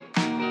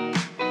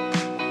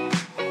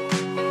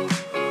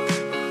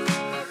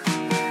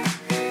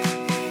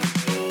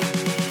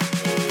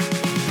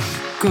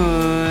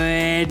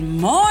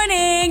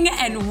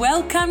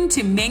Welcome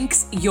to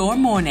Minx Your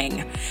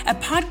Morning, a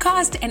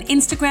podcast and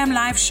Instagram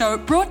live show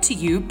brought to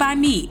you by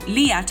me,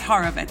 Liat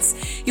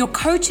Horowitz, your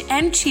coach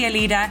and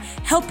cheerleader,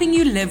 helping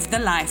you live the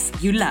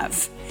life you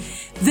love.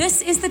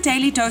 This is the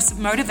daily dose of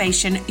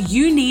motivation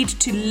you need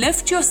to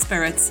lift your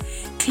spirits,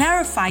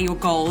 clarify your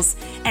goals,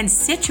 and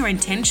set your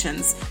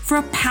intentions for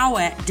a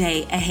power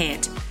day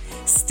ahead.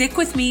 Stick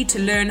with me to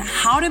learn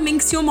how to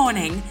minx your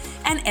morning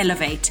and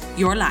elevate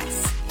your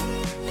life.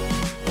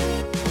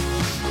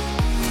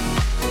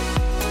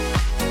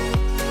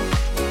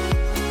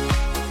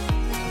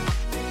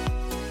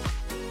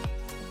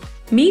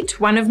 Meet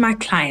one of my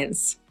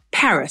clients,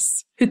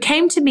 Paris, who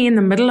came to me in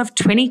the middle of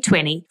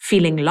 2020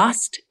 feeling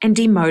lost and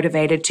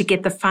demotivated to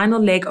get the final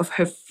leg of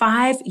her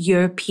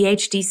 5-year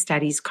PhD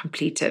studies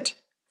completed.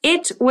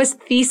 It was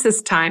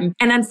thesis time,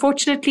 and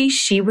unfortunately,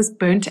 she was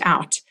burnt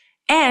out,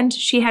 and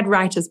she had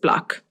writer's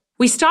block.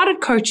 We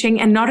started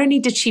coaching, and not only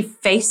did she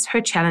face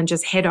her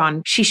challenges head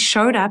on, she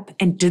showed up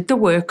and did the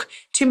work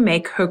to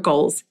make her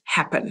goals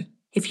happen.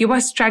 If you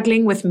are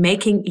struggling with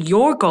making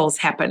your goals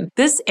happen,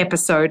 this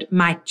episode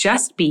might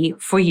just be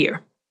for you.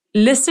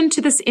 Listen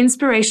to this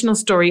inspirational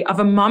story of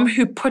a mom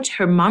who put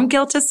her mom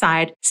guilt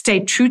aside,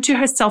 stayed true to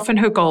herself and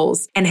her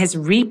goals, and has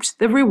reaped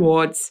the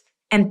rewards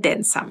and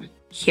then some.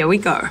 Here we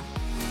go.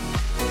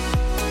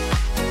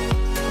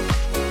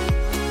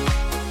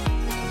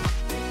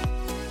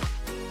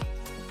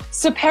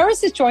 So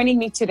Paris is joining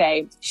me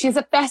today. She has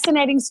a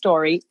fascinating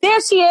story.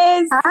 There she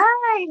is.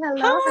 Hi. Hello.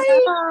 Hi.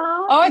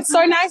 Hello. Oh, it's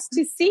so nice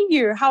to see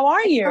you. How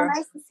are you? So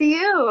nice to see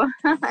you.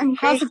 I'm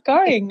How's great. it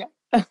going?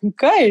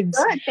 Good.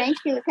 Good. Thank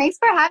you. Thanks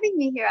for having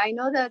me here. I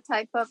know the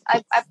type of,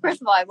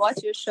 first of all, I watch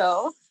your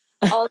show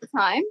all the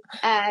time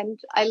and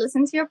I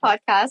listen to your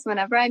podcast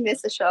whenever I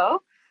miss a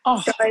show.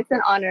 Oh, So it's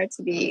an honor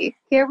to be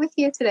here with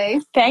you today.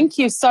 thank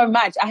you so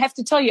much. I have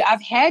to tell you,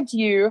 I've had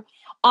you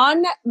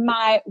on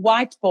my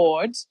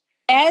whiteboard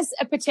as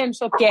a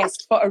potential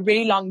guest for a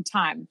really long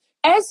time.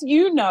 As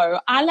you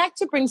know, I like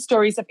to bring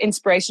stories of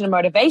inspiration and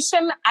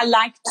motivation. I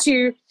like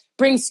to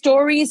bring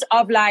stories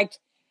of like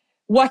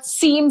what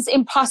seems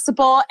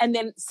impossible and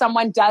then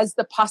someone does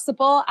the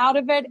possible out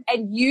of it.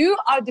 And you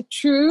are the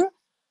true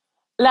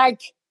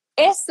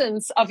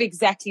essence of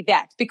exactly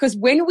that. Because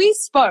when we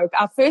spoke,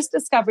 our first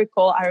discovery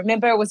call, I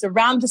remember it was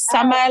around the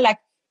summer,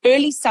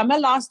 early summer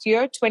last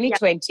year,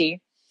 2020. Yeah.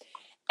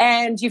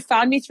 And you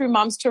found me through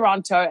Moms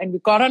Toronto and we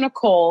got on a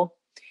call.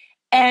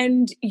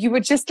 And you were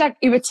just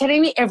you were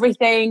telling me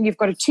everything. You've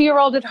got a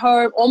 2-year-old at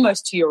home,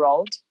 almost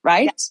 2-year-old,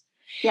 right?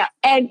 Yeah.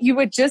 And you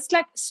were just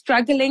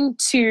struggling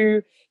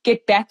to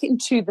get back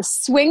into the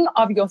swing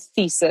of your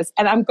thesis.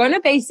 And I'm going to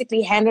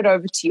basically hand it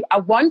over to you. I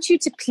want you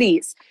to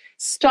please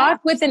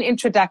start with an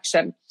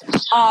introduction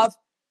of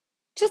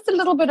just a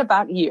little bit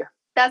about you.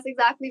 That's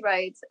exactly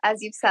right.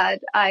 As you've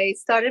said, I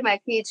started my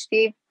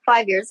PhD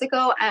 5 years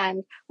ago.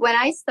 And when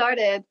I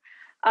started,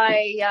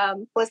 I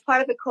was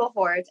part of a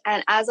cohort.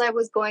 And as I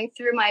was going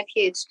through my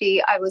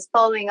PhD, I was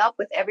following up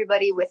with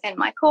everybody within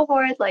my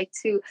cohort,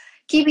 to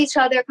keep each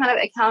other kind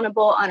of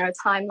accountable on our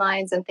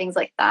timelines and things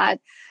like that.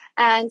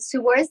 And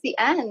towards the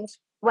end,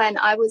 when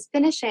I was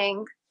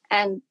finishing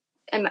and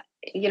kind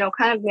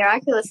of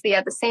miraculously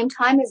at the same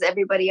time as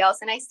everybody else,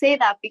 and I say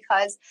that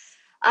because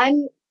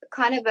I'm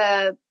kind of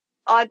a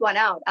odd one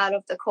out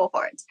of the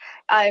cohort.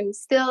 I'm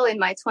still in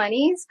my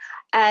 20s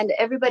and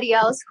everybody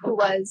else who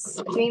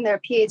was doing their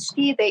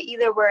PhD, they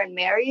either weren't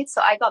married. So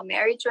I got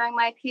married during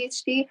my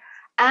PhD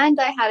and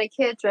I had a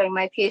kid during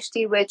my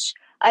PhD, which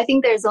I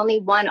think there's only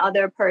one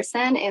other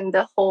person in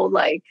the whole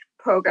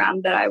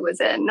program that I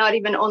was in, not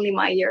even only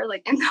my year,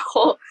 in the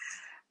whole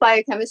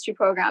biochemistry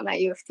program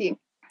at U of T.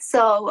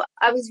 So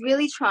I was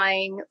really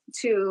trying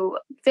to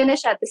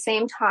finish at the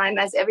same time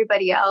as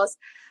everybody else.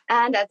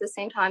 And at the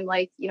same time,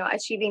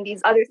 achieving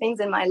these other things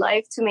in my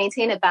life to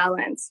maintain a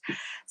balance.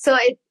 So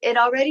it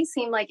already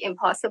seemed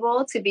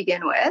impossible to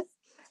begin with,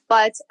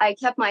 but I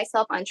kept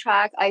myself on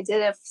track. I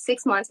did a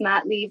 6 months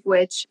mat leave,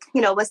 which,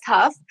 was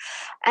tough.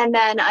 And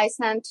then I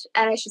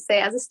should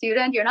say, as a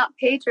student, you're not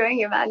paid during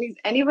your mat leave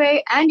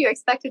anyway, and you're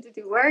expected to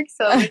do work.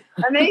 So it's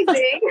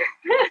amazing.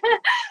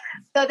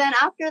 So then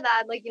after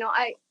that,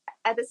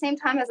 at the same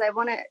time as I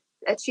want to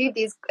achieve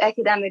these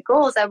academic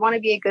goals, I want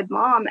to be a good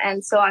mom.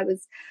 And so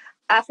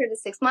after the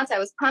 6 months, I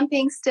was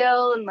pumping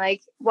still. And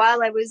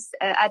while I was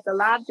at the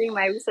lab doing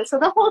my research. So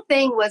the whole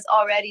thing was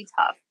already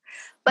tough.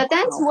 But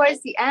then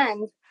towards the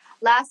end,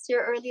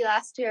 early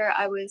last year,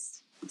 I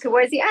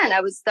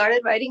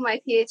started writing my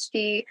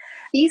PhD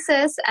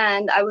thesis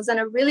and I was on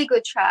a really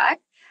good track.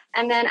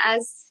 And then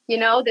as you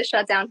know, the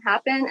shutdown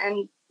happened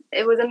and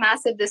it was a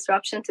massive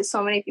disruption to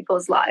so many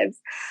people's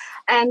lives.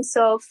 And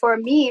so for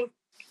me,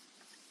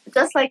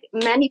 just like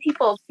many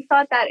people, we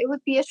thought that it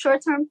would be a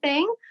short-term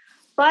thing.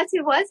 But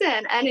it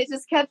wasn't, and it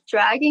just kept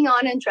dragging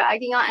on. And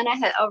I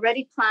had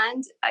already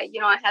planned, I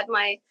had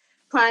my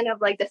plan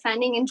of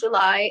defending in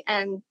July,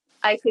 and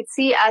I could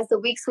see as the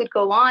weeks would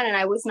go on and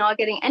I was not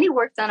getting any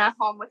work done at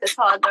home with a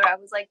toddler, I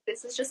was like,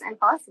 this is just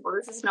impossible.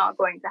 This is not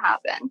going to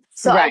happen.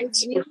 So right. I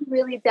was really,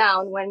 really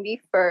down when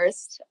we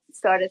first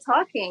started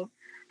talking.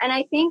 And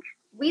I think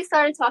we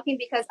started talking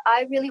because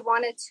I really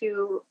wanted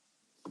to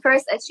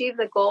first achieve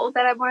the goal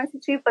that I wanted to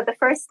achieve. But the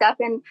first step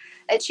in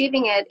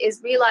achieving it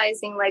is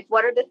realizing like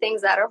what are the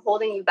things that are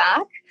holding you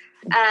back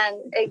and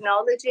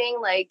acknowledging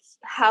like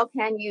how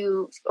can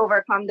you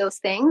overcome those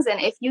things. And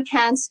if you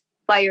can't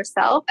by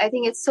yourself, I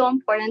think it's so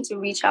important to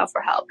reach out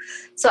for help.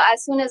 So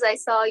as soon as I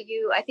saw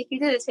you, I think you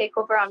did a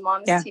takeover on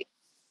Moms TV,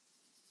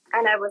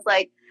 and I was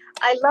like,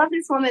 I love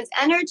this woman's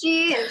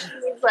energy, and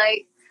she's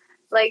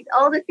like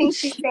all the things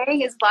she's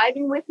saying is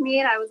vibing with me.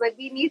 And I was like,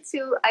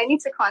 I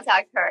need to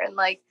contact her and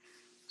like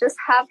just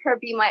have her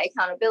be my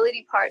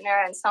accountability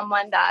partner and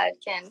someone that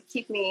can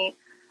keep me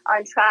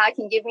on track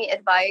and give me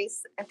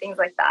advice and things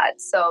like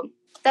that. So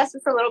that's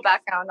just a little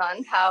background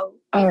on how.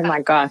 Oh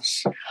my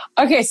gosh.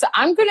 Okay. So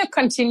I'm going to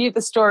continue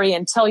the story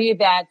and tell you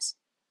that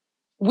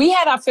we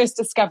had our first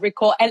discovery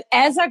call. And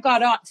as I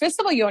got on, first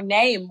of all, your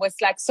name was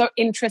like so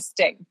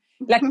interesting.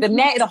 Like the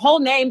name, the whole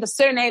name, the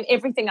surname,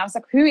 everything. I was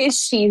like, who is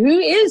she? Who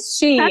is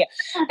she?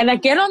 And I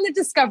get on the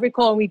discovery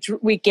call and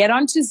we get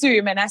onto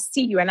Zoom and I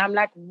see you and I'm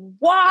like,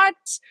 what?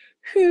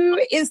 Who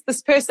is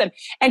this person?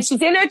 And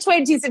she's in her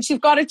 20s and she's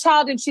got a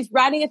child and she's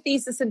writing a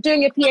thesis and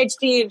doing a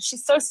PhD and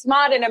she's so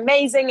smart and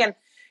amazing and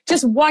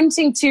just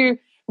wanting to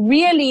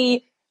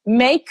really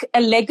make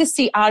a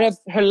legacy out of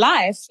her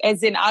life,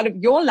 as in out of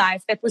your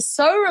life, that was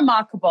so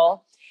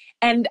remarkable.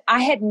 And I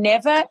had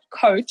never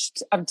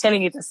coached, I'm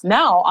telling you this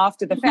now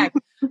after the fact,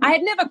 I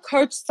had never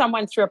coached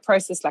someone through a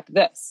process like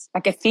this,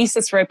 like a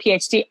thesis for a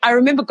PhD. I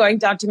remember going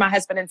down to my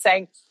husband and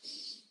saying,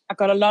 I've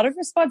got a lot of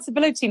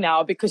responsibility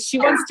now because she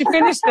wants to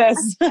finish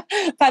this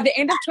by the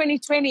end of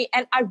 2020.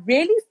 And I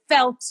really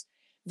felt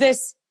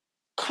this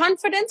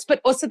confidence,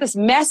 but also this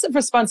massive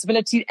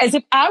responsibility as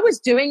if I was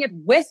doing it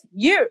with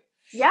you.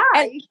 Yeah,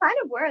 and you kind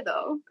of were,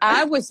 though.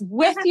 I was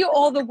with you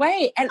all the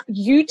way. And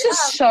you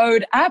just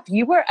showed up.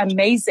 You were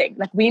amazing.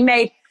 Like we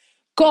made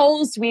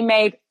goals, we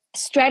made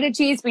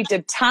strategies, we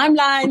did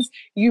timelines.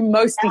 You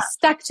mostly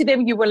stuck to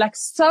them. You were like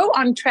so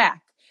on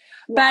track.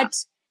 Yeah. But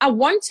I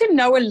want to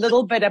know a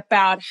little bit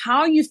about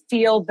how you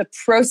feel the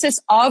process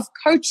of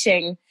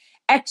coaching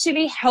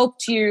actually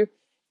helped you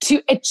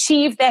to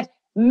achieve that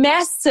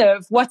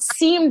massive, what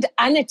seemed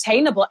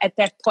unattainable at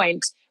that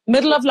point,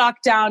 middle of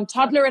lockdown,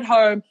 toddler at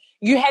home.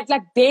 You had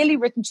like barely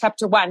written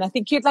chapter 1. I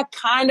think you'd like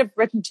kind of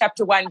written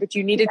chapter 1, but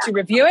you needed to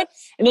review it.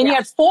 And then you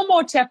had 4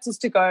 more chapters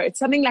to go. It's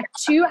something like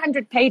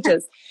 200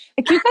 pages.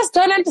 Like you guys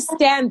don't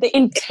understand the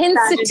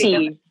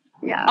intensity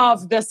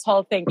of this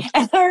whole thing.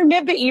 And I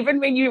remember even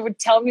when you would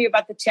tell me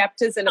about the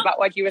chapters and about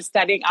what you were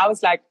studying, I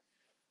was like,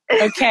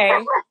 okay,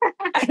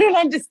 I don't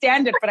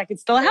understand it, but I can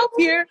still help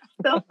you.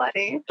 So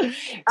funny.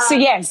 So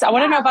yes, I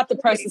want to know about the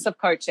process of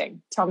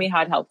coaching. Tell me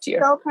how it helped you.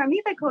 So for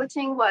me, the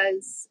coaching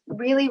was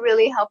really,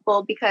 really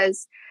helpful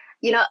because,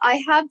 you know,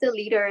 I have the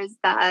leaders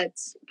that,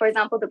 for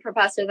example, the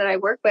professor that I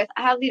work with,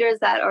 I have leaders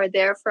that are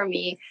there for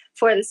me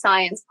for the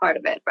science part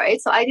of it,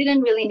 right? So I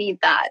didn't really need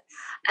that.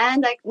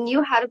 And I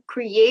knew how to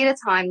create a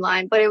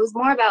timeline, but it was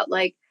more about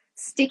like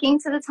sticking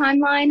to the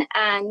timeline.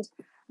 And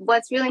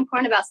what's really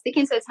important about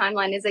sticking to a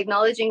timeline is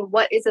acknowledging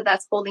what is it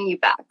that's holding you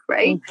back,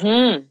 right?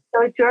 Mm-hmm.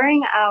 So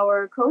during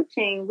our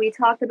coaching, we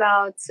talked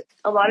about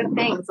a lot of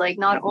things, like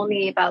not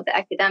only about the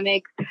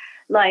academic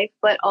life,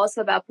 but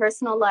also about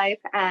personal life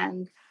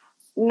and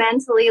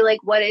mentally, like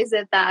what is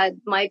it that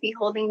might be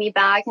holding me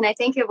back? And I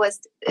think it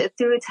was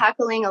through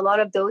tackling a lot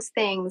of those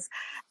things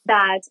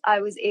that I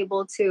was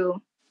able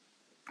to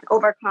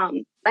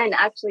overcome and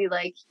actually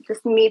like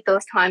just meet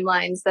those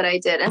timelines that I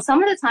did. And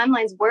some of the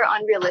timelines were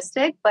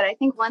unrealistic, but I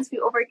think once we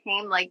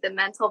overcame like the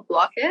mental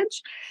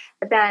blockage,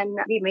 then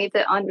we made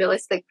the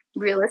unrealistic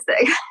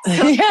realistic.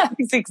 So, yes,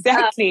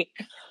 exactly.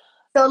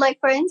 So like,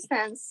 for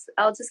instance,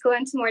 I'll just go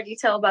into more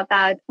detail about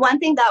that. One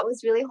thing that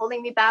was really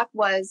holding me back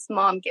was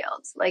mom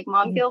guilt. Like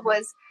mom guilt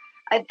was,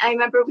 I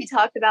remember we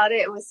talked about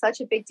it. It was such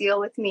a big deal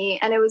with me.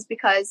 And it was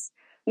because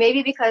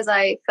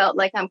I felt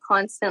like I'm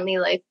constantly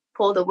like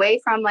pulled away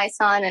from my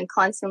son and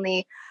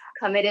constantly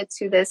committed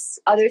to this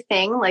other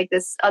thing, like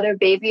this other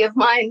baby of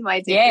mine, my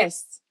baby.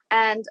 Yes.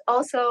 And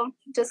also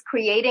just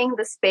creating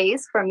the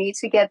space for me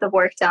to get the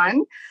work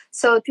done.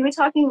 So through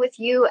talking with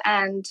you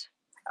and,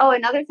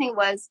 another thing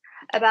was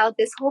about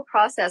this whole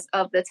process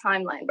of the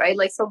timeline, right?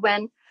 Like, so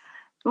when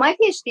my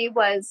PhD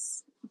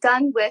was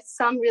done with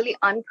some really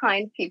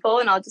unkind people,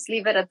 and I'll just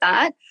leave it at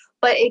that,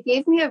 but it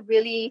gave me a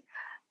really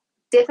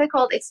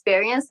difficult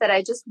experience that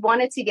I just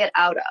wanted to get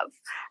out of.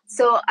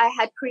 So I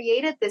had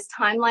created this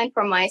timeline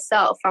for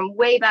myself from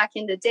way back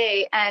in the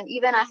day. And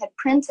even I had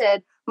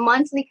printed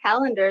monthly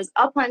calendars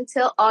up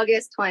until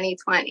August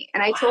 2020.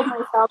 And I told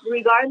myself,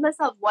 regardless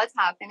of what's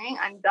happening,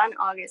 I'm done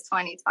August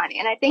 2020.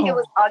 And I think it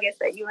was August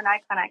that you and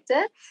I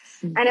connected.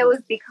 Mm-hmm. And it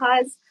was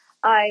because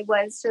I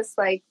was just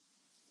like,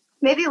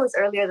 maybe it was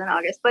earlier than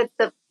August, but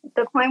the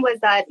point was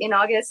that in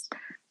August,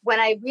 when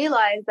I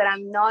realized that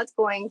I'm not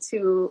going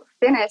to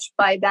finish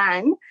by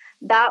then,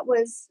 that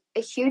was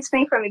a huge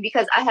thing for me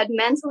because I had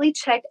mentally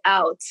checked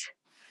out.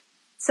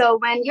 So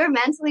when you're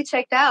mentally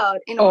checked out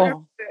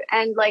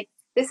and like,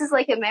 this is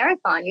like a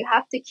marathon, you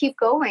have to keep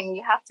going.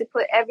 You have to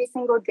put every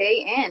single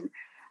day in.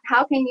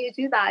 how can you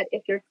do that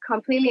if you're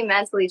completely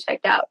mentally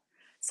checked out?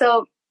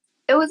 So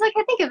it was like,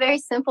 I think a very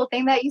simple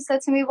thing that you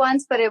said to me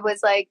once, but it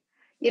was like,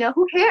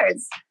 who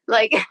cares?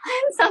 Like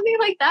something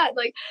like that,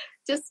 like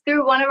just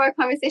through one of our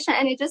conversation.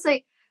 And it just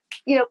like,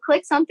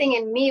 clicked something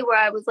in me where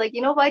I was like,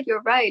 you know what,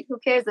 you're right. Who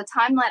cares? The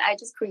timeline I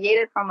just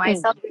created for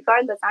myself,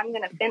 regardless, I'm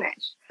going to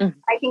finish.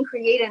 I can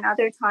create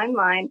another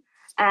timeline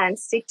and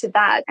stick to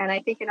that. And I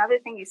think another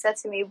thing you said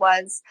to me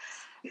was,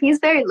 he's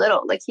very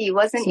little. Like he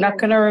wasn't not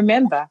going to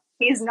remember.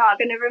 He's not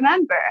going to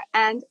remember.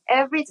 And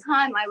every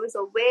time I was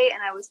away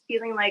and I was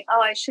feeling like,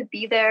 oh, I should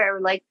be there,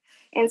 or like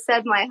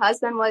instead my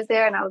husband was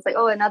there and I was like,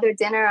 oh, another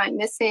dinner I'm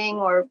missing,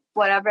 or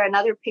whatever,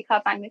 another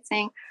pickup I'm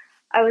missing.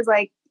 I was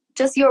like,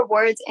 just your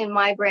words in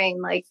my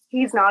brain, like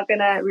he's not going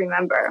to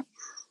remember.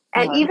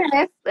 And even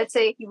if, let's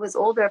say, he was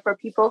older, for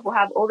people who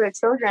have older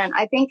children,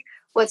 I think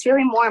what's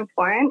really more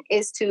important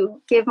is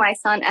to give my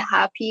son a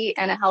happy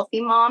and a healthy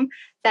mom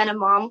than a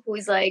mom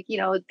who's like,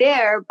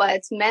 there,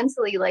 but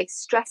mentally like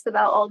stressed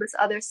about all this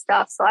other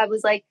stuff. So I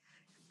was like,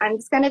 I'm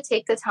just going to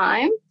take the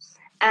time.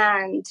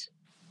 And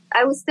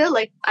I was still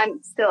like,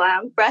 I'm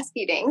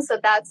breastfeeding. So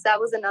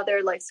that was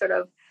another like sort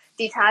of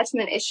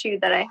detachment issue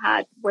that I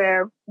had,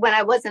 where when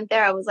I wasn't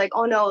there, I was like,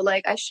 oh no,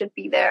 like I should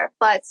be there.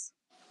 But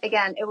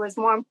again, it was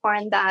more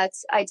important that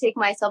I take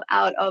myself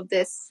out of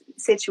this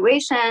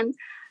situation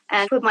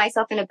and put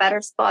myself in a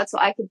better spot so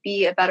I could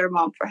be a better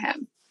mom for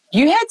him.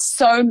 You had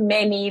so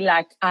many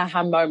like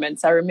aha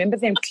moments. I remember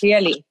them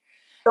clearly.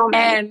 So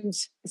many. And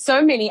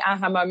so many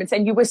aha moments.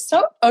 And you were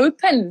so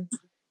open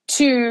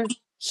to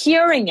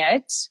hearing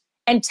it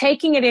and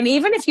taking it in.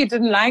 Even if you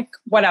didn't like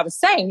what I was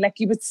saying, like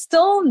you would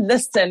still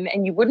listen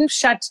and you wouldn't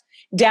shut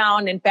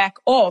down and back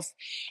off.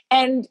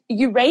 And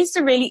you raised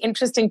a really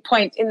interesting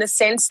point in the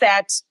sense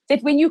that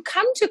when you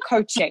come to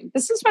coaching,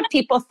 this is what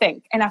people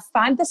think. And I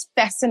find this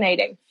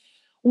fascinating.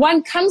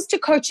 One comes to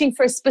coaching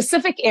for a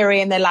specific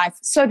area in their life,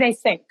 so they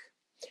think.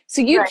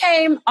 So you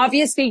came,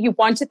 obviously you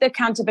wanted the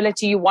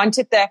accountability, you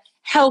wanted the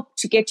help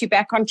to get you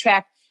back on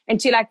track and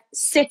to like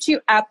set you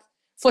up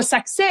for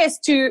success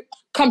to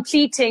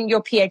completing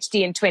your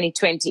PhD in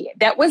 2020.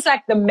 That was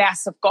like the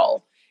massive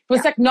goal. It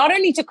was like not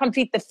only to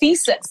complete the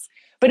thesis,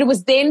 but it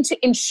was then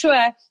to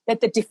ensure that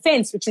the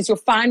defense, which is your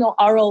final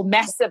oral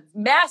massive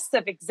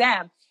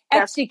exam,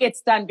 actually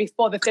gets done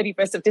before the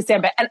 31st of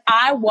December. And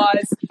I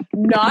was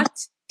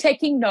not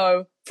taking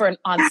no for an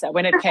answer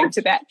when it came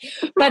to that.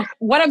 But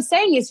what I'm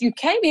saying is you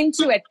came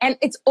into it and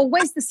it's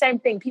always the same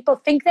thing. People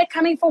think they're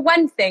coming for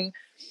one thing,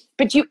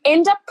 but you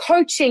end up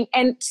coaching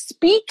and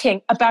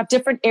speaking about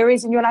different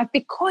areas in your life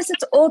because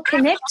it's all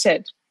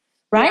connected,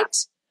 right?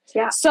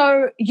 Yeah.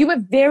 So you were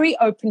very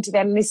open to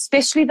that, and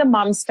especially the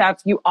mom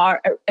stuff. You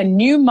are a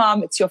new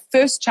mom. It's your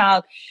first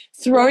child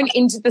thrown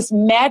into this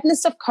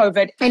madness of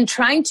COVID and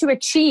trying to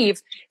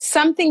achieve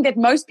something that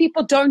most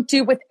people don't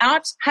do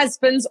without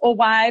husbands or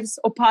wives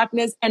or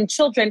partners and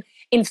children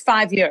in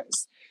 5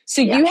 years.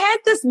 So you had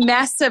this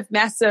massive,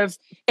 massive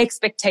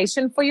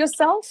expectation for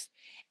yourself.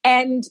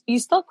 And you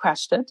still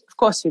crushed it. Of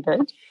course you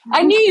did.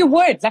 I knew you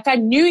would. Like I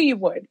knew you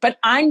would. But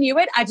I knew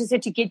it. I just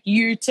had to get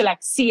you to like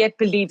see it,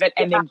 believe it,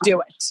 and then do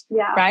it.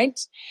 Yeah. Right?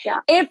 Yeah.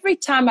 Every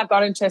time I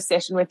got into a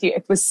session with you,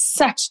 it was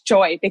such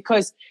joy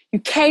because you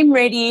came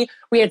ready.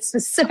 We had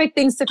specific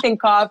things to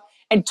think of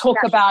and talk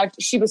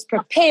about. She was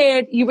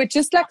prepared. You were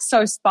just like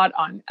so spot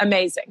on.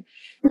 Amazing.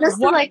 Just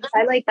to like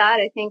highlight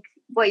that, I think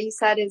what you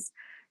said is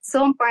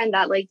so important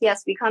that like,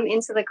 yes, we come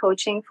into the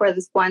coaching for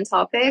this one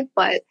topic,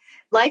 but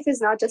life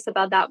is not just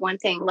about that one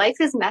thing. Life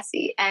is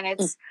messy and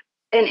it's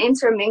an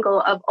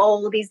intermingle of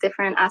all these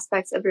different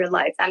aspects of your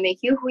life that make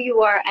you who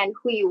you are, and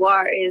who you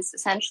are is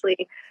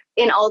essentially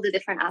in all the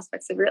different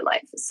aspects of your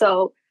life.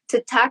 So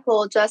to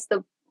tackle just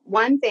the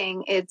one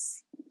thing,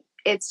 it's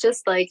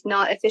just like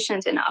not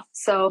efficient enough.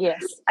 So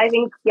I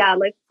think,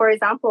 like for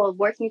example,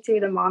 working through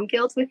the mom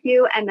guilt with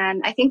you. And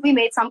then I think we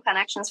made some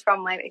connections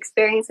from my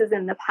experiences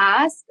in the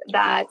past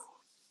that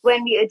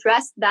when we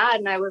addressed that,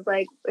 and I was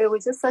like, it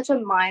was just such a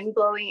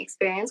mind-blowing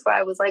experience where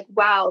I was like,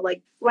 wow,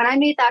 like when I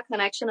made that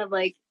connection of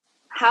like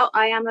how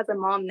I am as a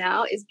mom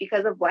now is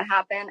because of what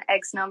happened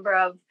X number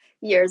of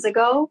years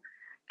ago.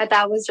 And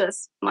that was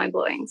just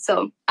mind-blowing.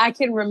 So I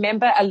can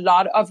remember a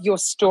lot of your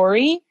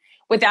story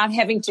without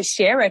having to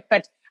share it,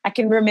 but I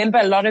can remember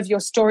a lot of your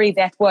story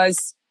that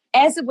was,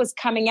 as it was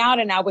coming out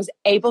and I was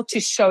able to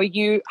show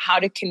you how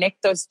to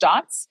connect those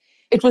dots,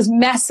 it was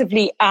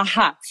massively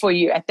aha for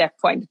you at that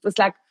point. It was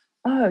like,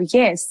 oh,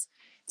 yes,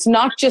 it's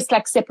not just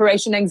like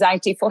separation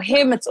anxiety for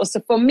him, it's also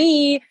for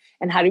me.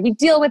 And how do we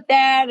deal with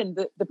that? And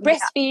the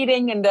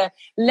breastfeeding and the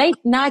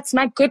late nights,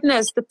 my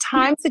goodness, the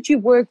times that you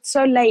worked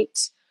so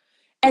late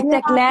at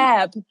that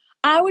lab.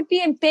 I would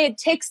be in bed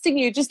texting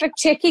you, just like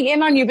checking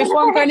in on you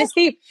before I'm going to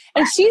sleep.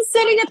 And she's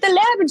sitting at the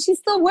lab and she's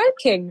still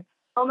working.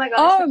 Oh my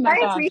gosh.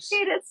 I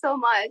appreciate it so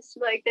much.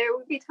 Like there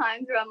would be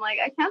times where I'm like,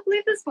 I can't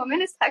believe this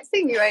woman is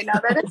texting me right now.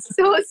 That is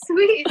so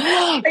sweet.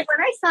 Like when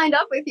I signed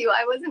up with you,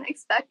 I wasn't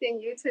expecting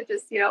you to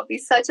just, be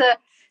such a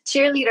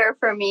cheerleader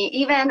for me,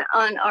 even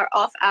on our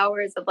off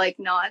hours of like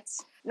not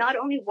not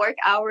only work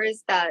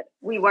hours that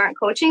we weren't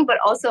coaching, but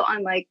also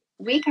on like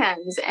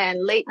weekends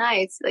and late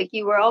nights. Like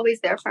you were always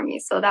there for me.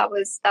 So that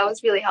was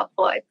really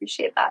helpful. I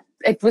appreciate that.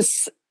 It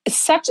was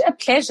such a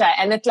pleasure.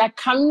 And it like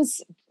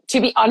comes,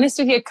 to be honest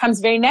with you, it comes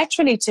very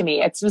naturally to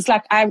me. It was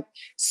like I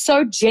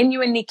so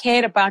genuinely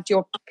cared about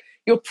your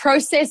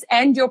process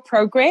and your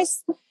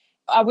progress.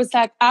 I was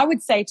like, I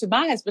would say to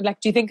my husband,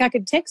 like, do you think I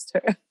could text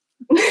her?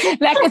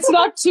 Like, it's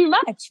not too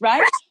much,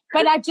 right?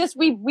 But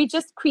we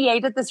just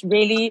created this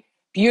really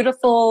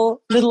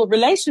beautiful little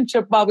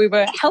relationship while we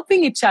were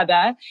helping each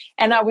other.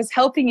 And I was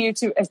helping you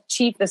to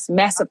achieve this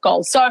massive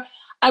goal. So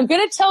I'm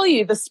going to tell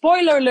you, the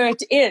spoiler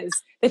alert is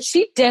that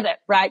she did it,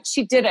 right?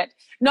 She did it.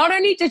 Not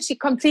only did she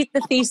complete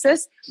the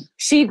thesis,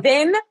 she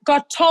then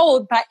got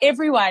told by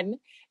everyone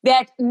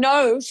that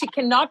no, she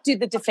cannot do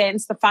the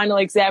defense, the final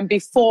exam,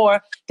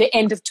 before the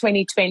end of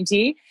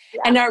 2020.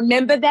 Yeah. And I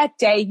remember that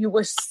day you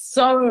were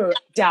so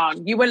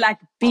down. You were like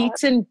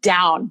beaten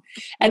down.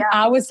 And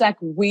I was like,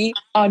 we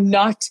are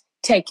not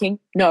taking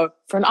no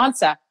for an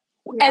answer.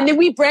 Yeah. And then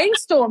we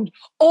brainstormed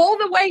all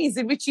the ways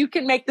in which you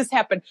can make this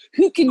happen.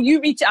 Who can you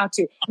reach out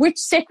to? Which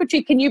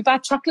secretary can you buy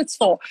chocolates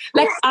for?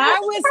 Like I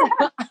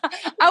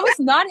was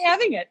not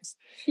having it.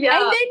 Yeah.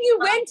 And then you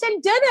went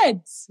and did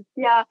it.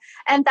 Yeah.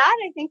 And that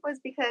I think was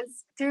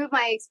because through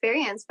my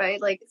experience, right?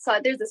 Like, so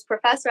there's this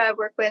professor I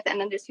work with and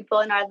then there's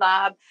people in our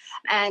lab,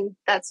 and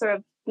that sort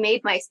of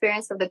made my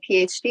experience of the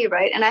PhD,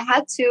 right? And I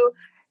had to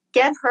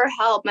get her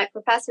help, my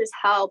professor's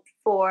help,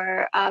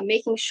 for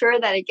making sure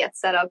that it gets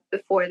set up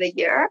before the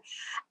year.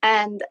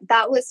 And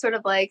that was sort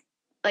of like,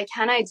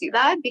 can I do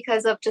that?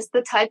 Because of just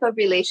the type of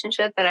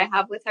relationship that I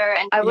have with her.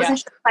 And I wasn't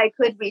sure if I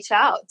could reach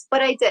out,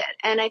 but I did.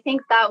 And I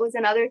think that was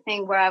another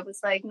thing where I was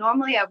like,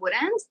 normally I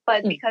wouldn't,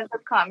 but because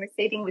of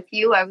conversating with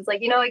you, I was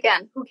like,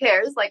 again, who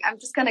cares? Like, I'm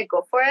just going to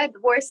go for it.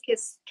 The worst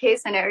case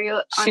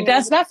scenario. She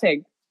does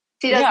nothing.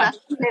 She does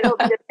nothing. It'll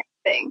be the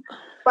same thing.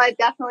 But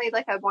definitely,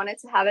 like, I wanted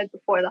to have it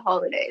before the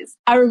holidays.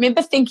 I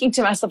remember thinking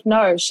to myself,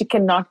 no, she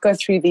cannot go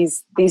through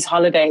these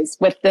holidays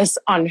with this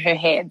on her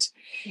head.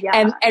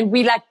 Yeah. And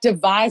we like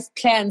devised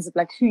plans of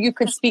like who you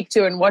could speak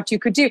to and what you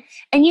could do.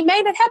 And you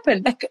made it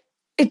happen. Like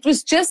it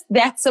was just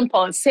that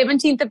simple.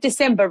 17th of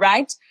December,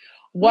 right?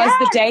 Was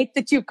the date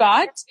that you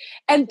got.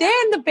 And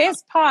then the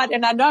best part,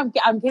 and I know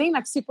I'm getting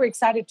like super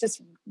excited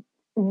just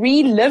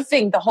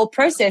reliving the whole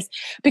process,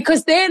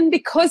 because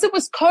it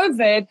was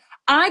COVID,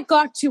 I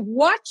got to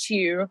watch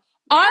you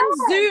on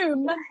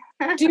Zoom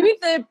do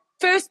the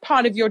first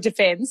part of your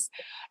defense.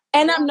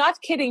 And I'm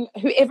not kidding.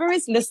 Whoever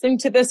is listening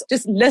to this,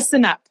 just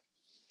listen up.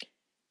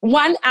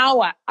 1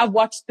 hour, I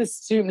watched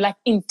this Zoom like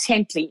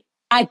intently.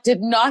 I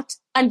did not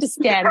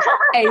understand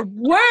a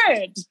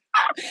word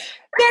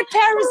that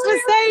Paris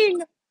was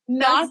saying.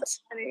 Not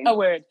a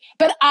word.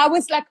 But I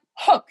was like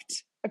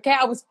hooked. Okay,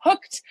 I was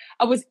hooked.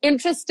 I was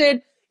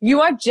interested. You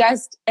are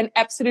just an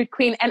absolute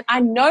queen. And I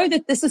know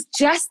that this is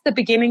just the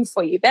beginning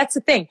for you. That's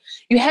the thing.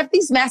 You have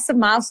these massive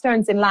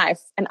milestones in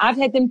life, and I've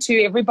had them too.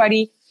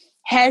 Everybody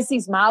has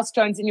these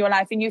milestones in your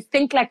life, and you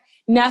think like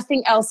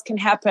nothing else can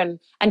happen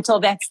until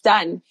that's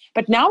done.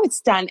 But now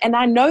it's done. And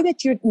I know that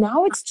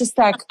now it's just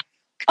like,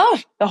 oh,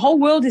 the whole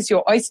world is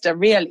your oyster,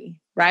 really,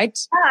 right?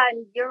 Yeah,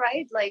 and you're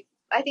right. Like,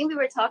 I think we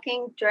were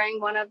talking during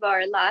one of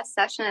our last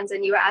sessions,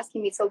 and you were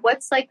asking me, so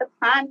what's like the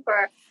plan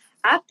for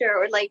after?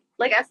 Or like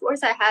of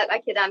course I had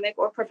academic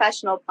or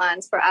professional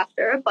plans for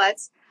after, but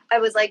I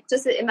was like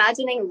just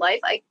imagining life.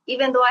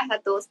 Even though I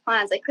had those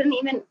plans, I couldn't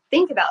even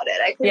think about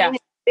it. I couldn't even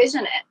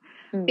envision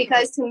it,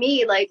 because to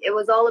me, like, it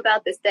was all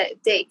about this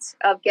date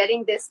of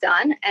getting this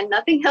done, and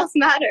nothing else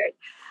mattered.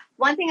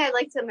 One thing I'd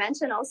like to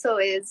mention also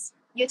is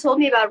you told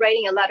me about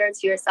writing a letter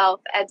to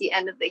yourself at the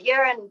end of the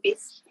year, and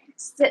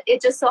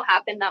it just so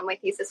happened that my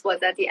thesis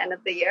was at the end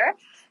of the year.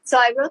 So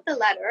I wrote the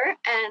letter,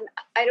 and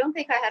I don't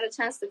think I had a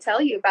chance to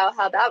tell you about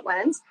how that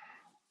went.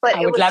 But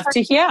I would love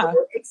to hear.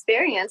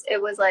 Experience.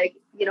 It was like,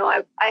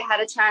 I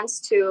had a chance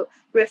to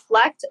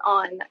reflect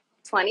on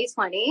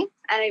 2020,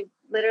 and I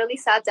literally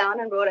sat down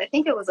and wrote, I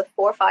think it was a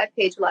 4 or 5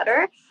 page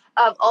letter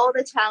of all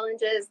the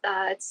challenges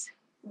that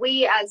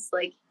we as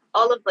like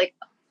all of like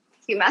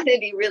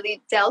humanity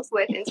really dealt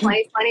with in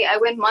 2020. I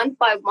went month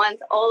by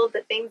month, all of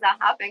the things that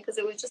happened, because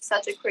it was just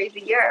such a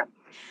crazy year.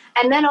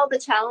 And then all the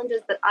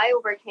challenges that I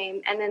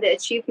overcame, and then the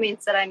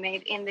achievements that I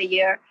made in the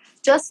year,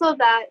 just so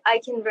that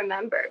I can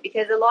remember.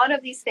 Because a lot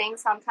of these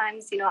things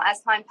sometimes,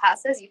 as time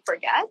passes, you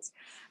forget.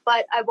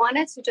 But I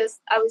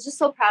was just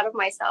so proud of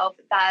myself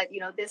that,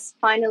 this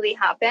finally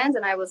happened.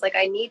 And I was like,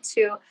 I need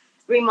to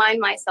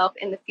remind myself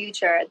in the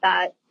future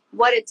that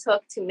what it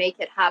took to make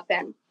it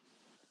happen.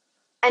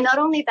 And not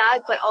only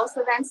that, but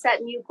also then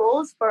set new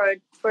goals for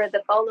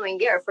the following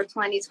year, for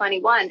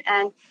 2021.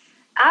 And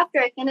after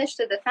I finished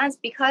the defense,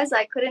 because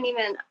I hadn't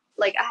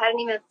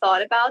even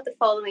thought about the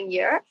following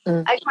year,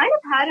 I kind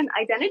of had an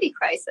identity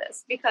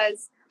crisis,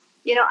 because,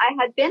 I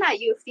had been at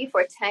U of D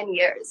for 10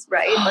 years,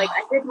 right? Like,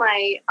 I did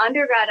my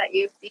undergrad at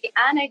U of D,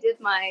 and I did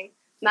my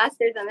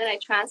master's, and then I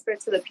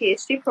transferred to the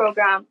PhD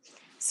program.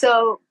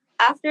 So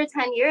after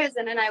 10 years,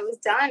 and then I was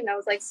done, I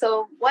was like,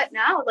 so what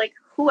now? Like,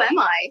 who am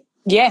I?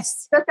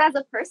 Yes. just as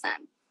a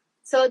person.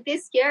 So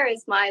this year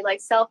is my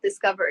like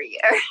self-discovery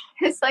year.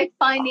 It's like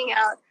finding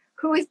out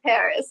who is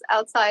Paris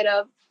outside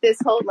of this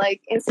whole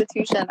like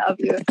institution of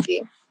U of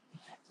T.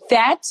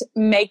 That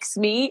makes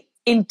me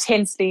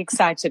intensely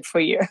excited for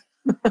you.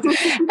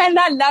 And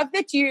I love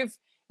that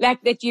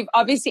you've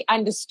obviously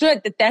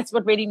understood that that's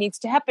what really needs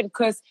to happen,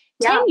 because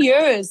 10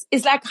 years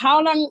is like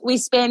how long we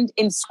spend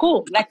in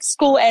school, like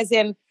school as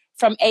in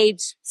from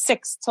age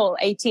 6 till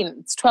 18.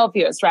 It's 12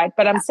 years, right?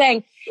 But I'm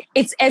saying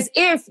it's as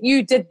if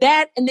you did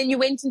that and then you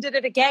went and did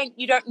it again.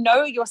 You don't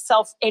know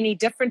yourself any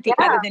differently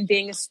other than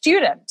being a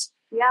student,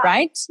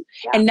 right?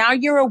 Yeah. And now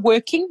you're a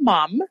working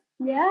mom.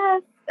 Yeah.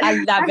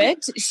 I love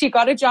it. She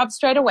got a job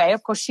straight away.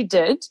 Of course she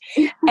did.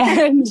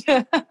 And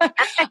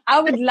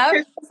I would love...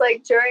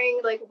 Like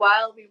during, like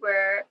while we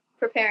were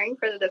preparing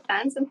for the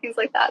defense and things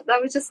like that, that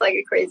was just like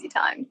a crazy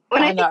time.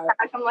 When I think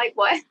back, I'm like,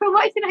 why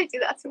did I do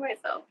that to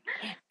myself?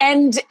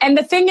 And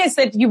the thing is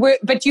that you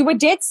were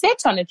dead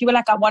set on it. You were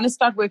like, I want to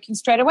start working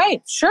straight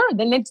away. Sure,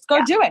 then let's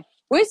go do it.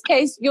 Worst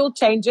case, you'll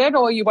change it,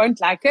 or you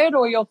won't like it,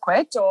 or you'll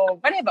quit, or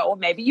whatever, or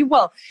maybe you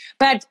will.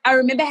 But I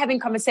remember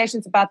having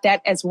conversations about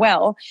that as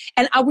well.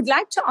 And I would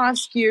like to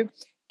ask you,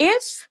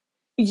 if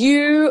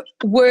you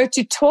were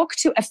to talk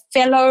to a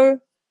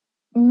fellow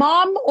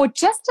mom or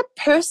just a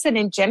person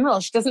in general,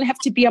 she doesn't have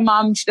to be a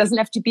mom, she doesn't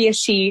have to be a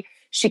she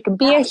can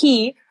be a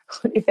he,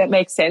 if that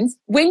makes sense.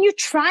 When you're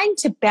trying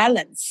to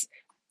balance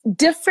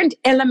different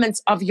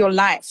elements of your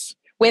life,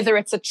 whether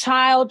it's a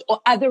child or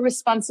other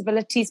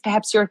responsibilities,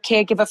 perhaps you're a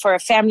caregiver for a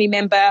family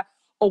member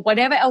or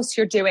whatever else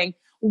you're doing,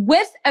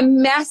 with a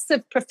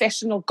massive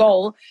professional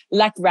goal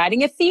like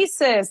writing a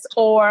thesis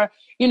or,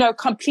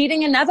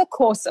 completing another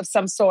course of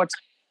some sort,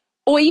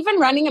 or even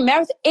running a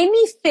marathon,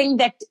 anything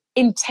that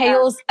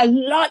entails a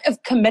lot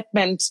of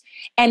commitment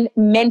and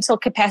mental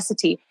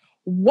capacity.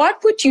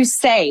 What would you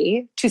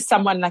say to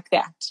someone like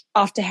that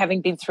after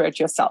having been through it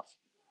yourself?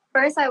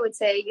 First, I would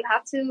say you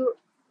have to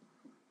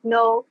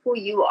know who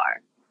you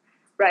are.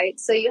 Right.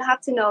 So you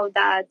have to know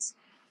that,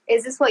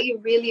 is this what you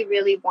really,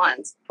 really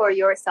want for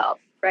yourself?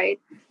 Right.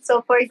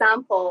 So, for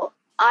example,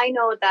 I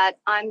know that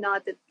I'm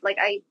not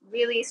I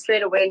really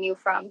straight away knew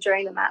from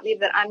during the mat leave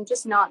that I'm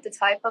just not the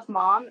type of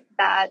mom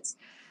that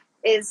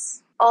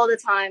is all the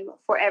time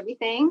for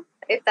everything,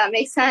 if that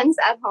makes sense,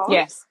 at home.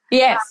 Yes.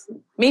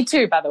 Me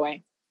too, by the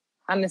way.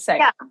 I'm the same.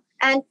 Yeah.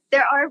 And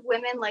there are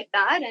women like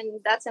that, and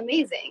that's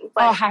amazing.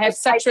 But I have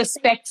such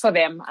respect for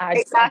them.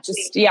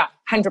 Exactly.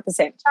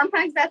 100%.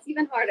 Sometimes that's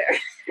even harder,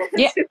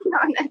 yeah. to be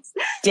honest.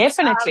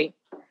 Definitely.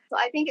 So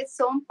I think it's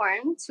so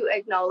important to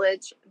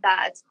acknowledge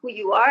that who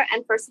you are,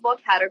 and first of all,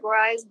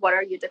 categorize what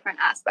are your different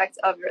aspects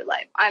of your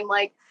life. I'm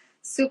like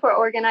super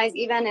organized,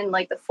 even in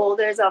like the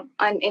folders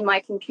I'm in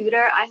my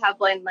computer. I have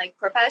like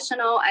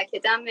professional,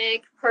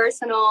 academic,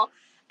 personal,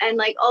 and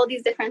like all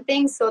these different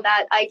things so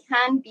that I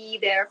can be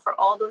there for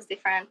all those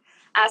different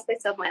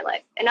aspects of my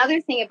life. Another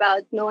thing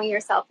about knowing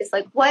yourself is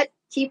like, what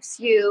keeps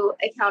you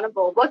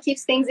accountable? What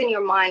keeps things in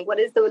your mind? What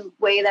is the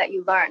way that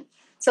you learn?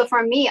 So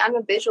for me, I'm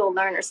a visual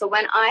learner. So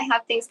when I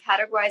have things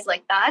categorized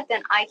like that,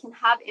 then I can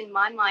have in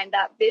my mind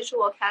that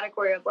visual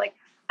category of like,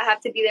 I have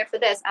to be there for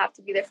this, I have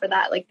to be there for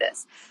that, like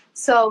this.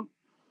 So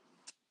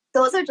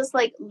those are just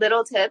like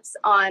little tips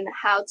on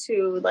how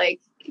to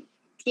like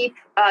keep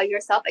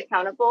yourself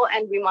accountable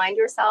and remind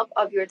yourself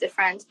of your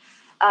different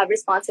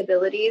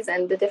responsibilities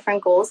and the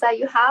different goals that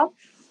you have.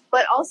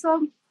 But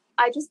also,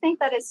 I just think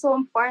that it's so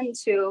important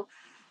to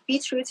be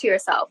true to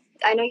yourself.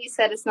 I know you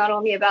said it's not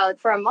only about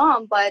for a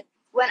mom, but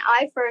when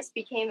I first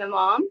became a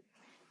mom,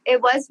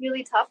 it was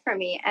really tough for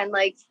me. And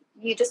like,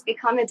 you just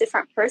become a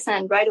different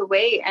person right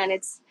away. And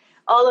it's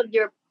all of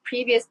your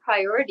previous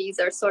priorities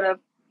are sort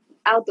of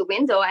out the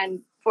window.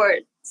 And for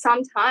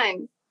some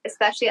time,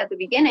 especially at the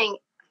beginning,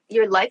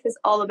 your life is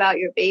all about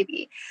your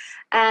baby.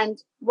 And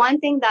one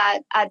thing that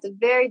at the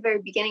very, very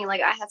beginning,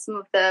 like I had some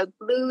of the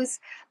blues,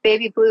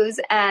 baby blues,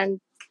 and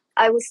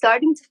I was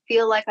starting to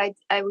feel like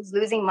I was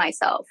losing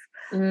myself.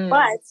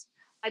 But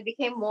I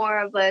became more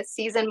of a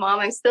seasoned mom.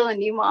 I'm still a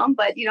new mom,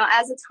 but,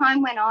 as the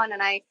time went on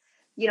and I,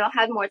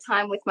 had more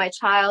time with my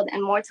child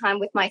and more time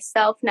with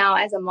myself now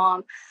as a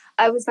mom,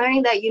 I was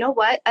learning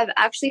that, I've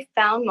actually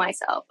found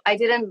myself. I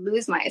didn't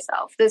lose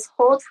myself. This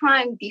whole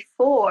time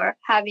before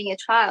having a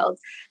child,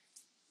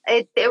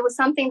 it was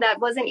something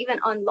that wasn't even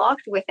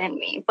unlocked within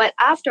me. But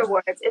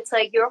afterwards, it's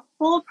like your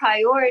whole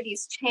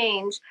priorities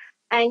change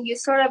and you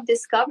sort of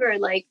discover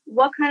like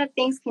what kind of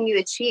things can you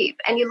achieve.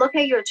 And you look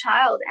at your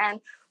child, and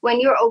when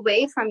you're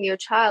away from your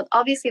child,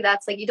 obviously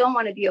that's like you don't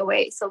want to be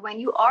away. So when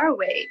you are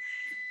away,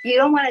 you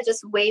don't want to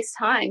just waste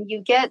time.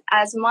 You get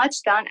as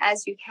much done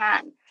as you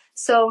can.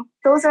 So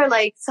those are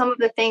like some of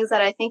the things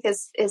that I think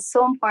is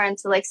so important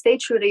to like stay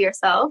true to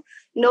yourself,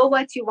 know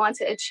what you want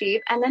to achieve,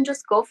 and then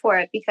just go for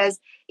it. Because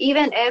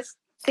even if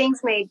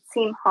things may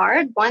seem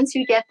hard, once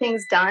you get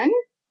things done,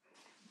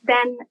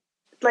 then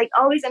like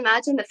always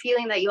imagine the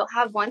feeling that you'll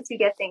have once you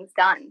get things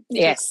done.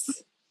 Yes.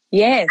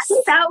 I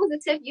think that was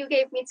a tip you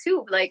gave me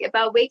too, like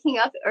about waking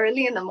up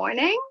early in the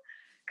morning,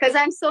 because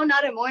I'm so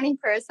not a morning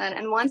person.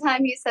 And one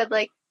time you said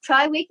like,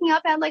 try waking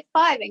up at like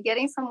 5 and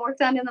getting some work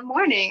done in the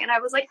morning. And I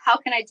was like, how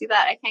can I do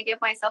that? I can't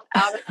get myself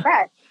out of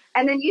bed.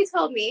 And then you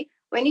told me,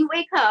 when you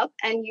wake up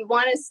and you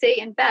want to stay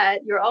in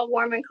bed, you're all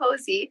warm and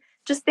cozy,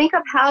 just think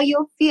of how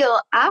you'll feel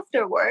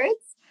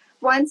afterwards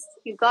once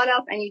you got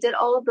up and you did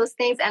all of those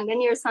things, and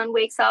then your son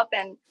wakes up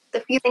and the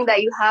feeling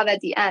that you have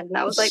at the end. And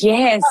I was like,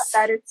 yes, oh,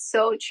 that is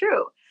so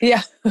true.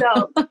 Yeah.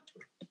 So now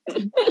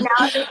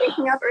I've been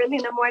waking up early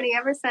in the morning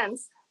ever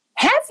since.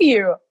 Have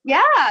you?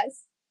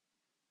 Yes.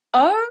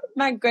 Oh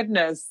my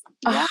goodness.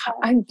 Yeah.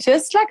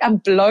 I'm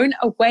blown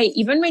away.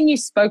 Even when you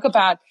spoke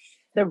about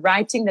the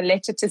writing the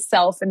letter to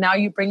self, and now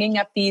you're bringing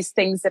up these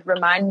things that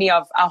remind me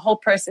of our whole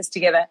process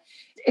together,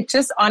 it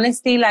just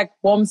honestly like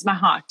warms my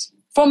heart.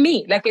 For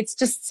me, like it's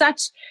just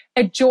such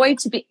a joy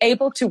to be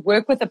able to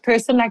work with a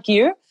person like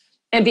you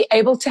and be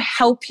able to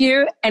help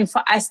you, and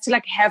for us to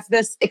like have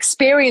this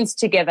experience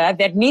together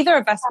that neither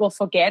of us will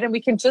forget and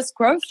we can just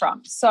grow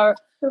from. So,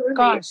 Absolutely.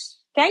 Gosh,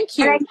 thank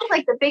you. And I think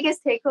like the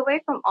biggest takeaway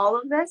from all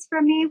of this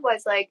for me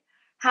was like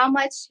how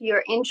much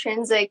your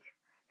intrinsic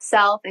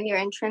self and your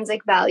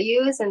intrinsic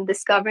values and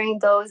discovering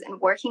those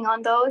and working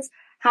on those,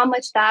 how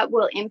much that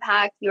will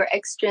impact your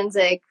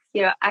extrinsic,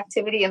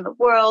 activity in the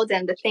world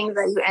and the things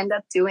that you end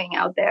up doing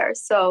out there.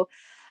 So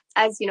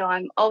as you know,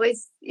 I'm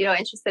always,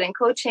 interested in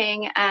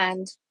coaching,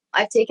 and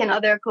I've taken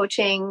other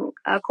coaching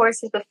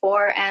courses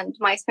before, and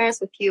my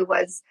experience with you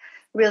was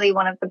really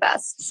one of the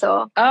best.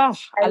 So I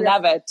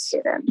love it.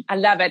 I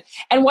love it.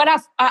 And what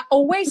I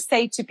always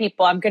say to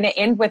people, I'm going to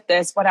end with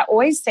this. What I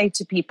always say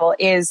to people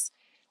is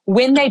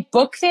when they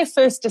book their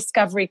first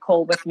discovery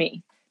call with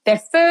me,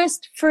 their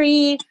first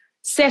free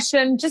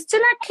session, just to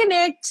like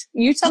connect,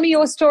 you tell me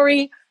your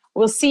story.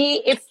 We'll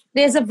see if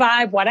there's a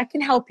vibe, what I can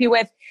help you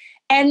with.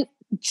 And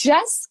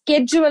just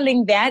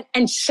scheduling that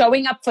and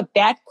showing up for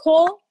that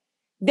call,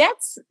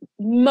 that's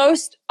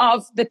most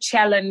of the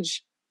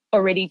challenge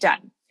already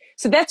done.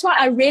 So that's why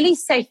I really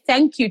say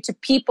thank you to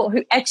people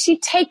who actually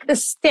take the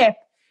step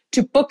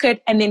to book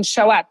it and then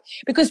show up,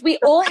 because we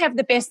all have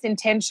the best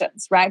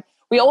intentions, right?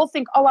 We all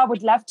think, oh,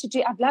 I'd love to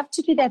do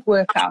that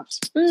workout.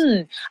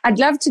 I'd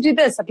love to do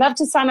this. I'd love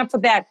to sign up for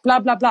that, blah,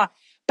 blah, blah.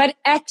 But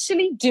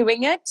actually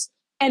doing it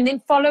and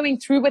then following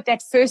through with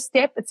that first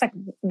step, it's like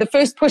the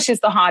first push is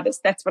the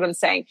hardest. That's what I'm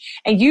saying.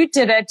 And you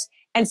did it.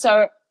 And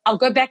so I'll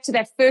go back to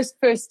that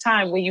first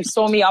time where you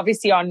saw me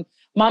obviously on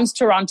Moms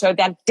Toronto,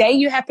 that day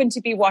you happened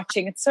to be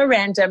watching. It's so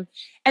random.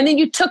 And then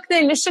you took the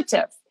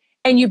initiative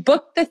and you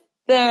booked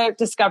the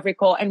discovery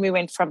call, and we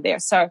went from there.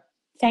 So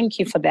thank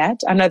you for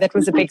that. I know that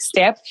was a big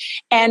step.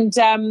 And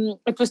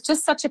it was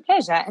just such a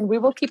pleasure. And we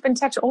will keep in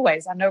touch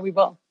always. I know we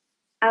will.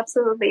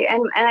 Absolutely.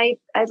 And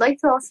I'd like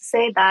to also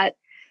say that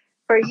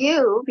for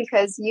you,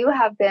 because you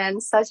have been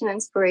such an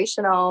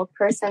inspirational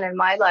person in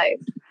my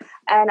life,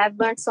 and I've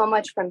learned so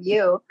much from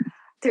you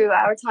through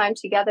our time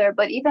together.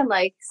 But even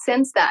like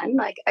since then,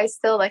 like I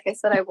still, like I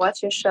said, I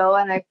watch your show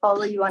and I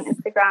follow you on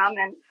Instagram,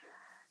 and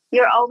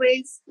you're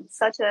always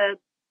such a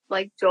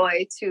like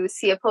joy to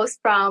see a post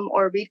from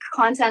or read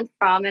content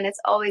from. And it's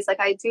always like,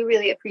 I do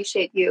really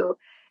appreciate you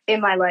in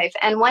my life.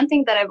 And one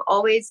thing that I've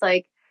always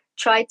like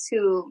tried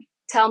to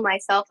tell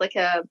myself, like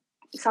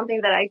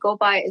something that I go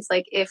by is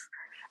like, if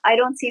I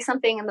don't see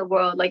something in the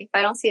world, like if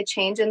I don't see a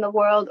change in the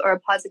world or a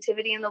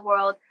positivity in the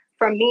world,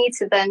 for me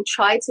to then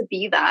try to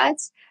be that.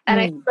 And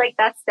I feel like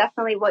that's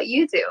definitely what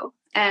you do.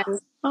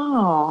 And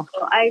so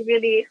I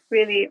really,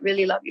 really,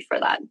 really love you for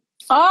that.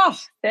 Oh,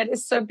 that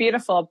is so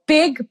beautiful.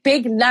 Big,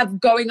 big love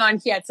going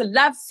on here. It's a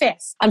love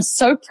fest. I'm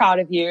so proud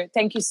of you.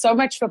 Thank you so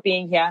much for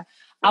being here.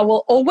 I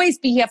will always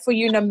be here for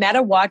you no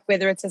matter what,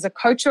 whether it's as a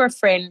coach or a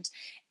friend.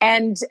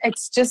 And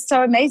it's just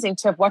so amazing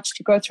to have watched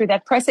you go through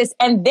that process.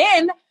 And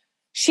then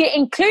she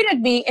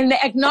included me in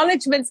the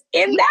acknowledgements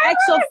in the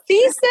actual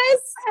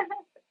thesis.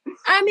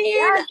 I mean,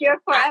 yes, you're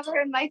forever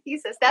in my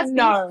thesis. That's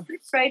no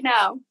right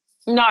now.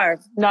 No. I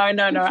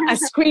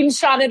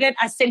screenshotted it.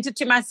 I sent it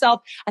to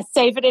myself. I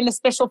save it in a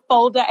special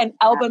folder and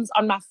albums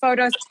on my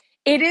photos.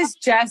 It is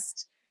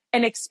just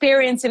an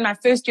experience in my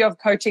first year of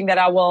coaching that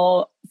I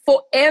will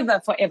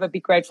forever be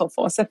grateful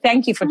for. So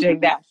thank you for doing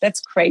that. That's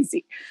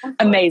crazy.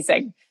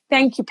 Amazing.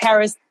 Thank you,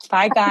 Paris.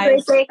 Bye, guys. Have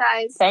a great day,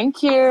 guys.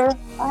 Thank you.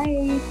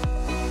 Bye.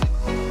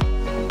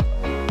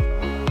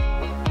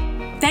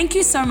 Thank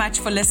you so much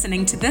for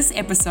listening to this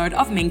episode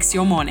of Minx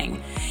Your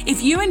Morning.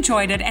 If you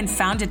enjoyed it and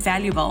found it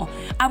valuable,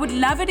 I would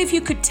love it if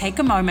you could take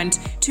a moment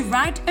to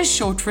write a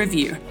short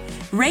review.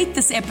 Rate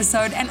this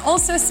episode and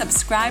also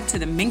subscribe to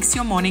the Minx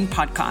Your Morning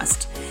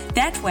podcast.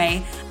 That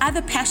way,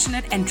 other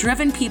passionate and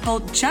driven people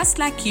just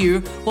like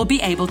you will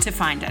be able to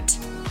find it.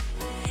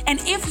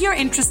 And if you're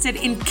interested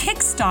in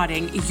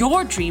kickstarting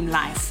your dream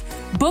life,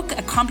 book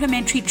a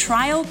complimentary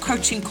trial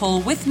coaching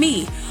call with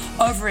me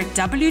over at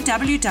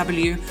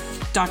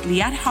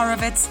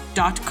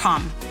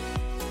www.liathorowitz.com.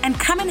 And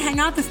come and hang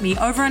out with me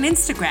over on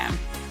Instagram.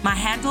 My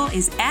handle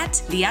is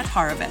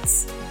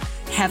 @LiatHorowitz.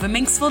 Have a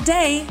minxful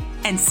day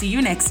and see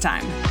you next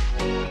time.